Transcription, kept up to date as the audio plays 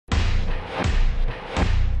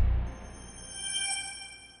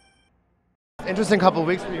Interesting couple of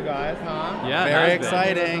weeks for you guys, huh? Yeah, Very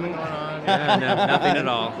exciting. Yeah, no, nothing at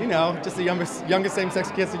all. You know, just the youngest same-sex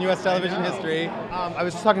kiss in U.S. television history. I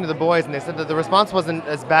was just talking to the boys, and they said that the response wasn't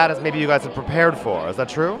as bad as maybe you guys had prepared for. Is that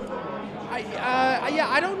true? Yeah,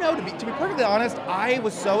 I don't know. To be perfectly honest, I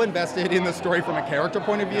was so invested in the story from a character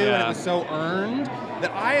point of view, and it was so earned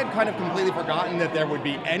that I had kind of completely forgotten that there would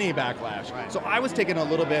be any backlash. Right. So I was taken a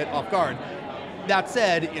little bit off guard. That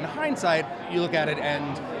said, in hindsight, you look at it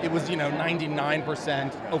and it was,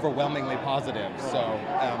 99% overwhelmingly positive. So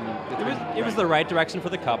it was the right direction for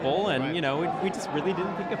the couple, and we just really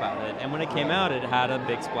didn't think about it. And when it came out, it had a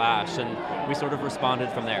big splash, and we sort of responded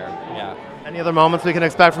from there. Yeah. Any other moments we can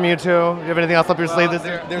expect from you two? Do you have anything else up your sleeve this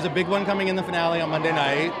year? There's a big one coming in the finale on Monday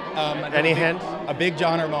night. Any hint? A big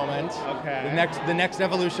Jonnor moment. Okay. The next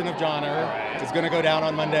evolution of Jonnor is going to go down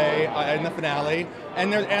on Monday in the finale,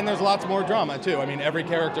 and there's lots more drama too. I mean, every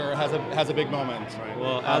character has a big moment.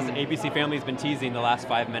 Well, as ABC Family's been teasing, the last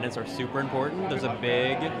 5 minutes are super important. There's a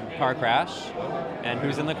big car crash, and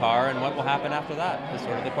who's in the car, and what will happen after that is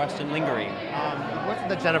sort of the question lingering.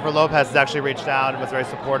 That Jennifer Lopez has actually reached out and was very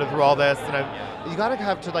supportive through all this, and you gotta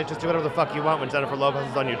have to just do whatever the fuck you want when Jennifer Lopez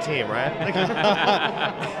is on your team, right?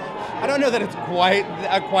 I don't know that it's quite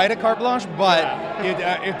a carte blanche, but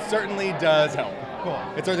it certainly does help. Cool.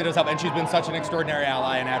 It certainly does help, and she's been such an extraordinary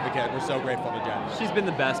ally and advocate. We're so grateful to Jen. She's been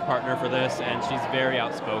the best partner for this, and she's very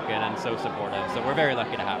outspoken and so supportive. So we're very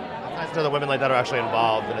lucky to have her. It's nice to know that women like that are actually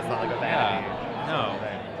involved, and it's not like a vanity. Yeah.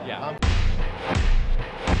 No. Yeah.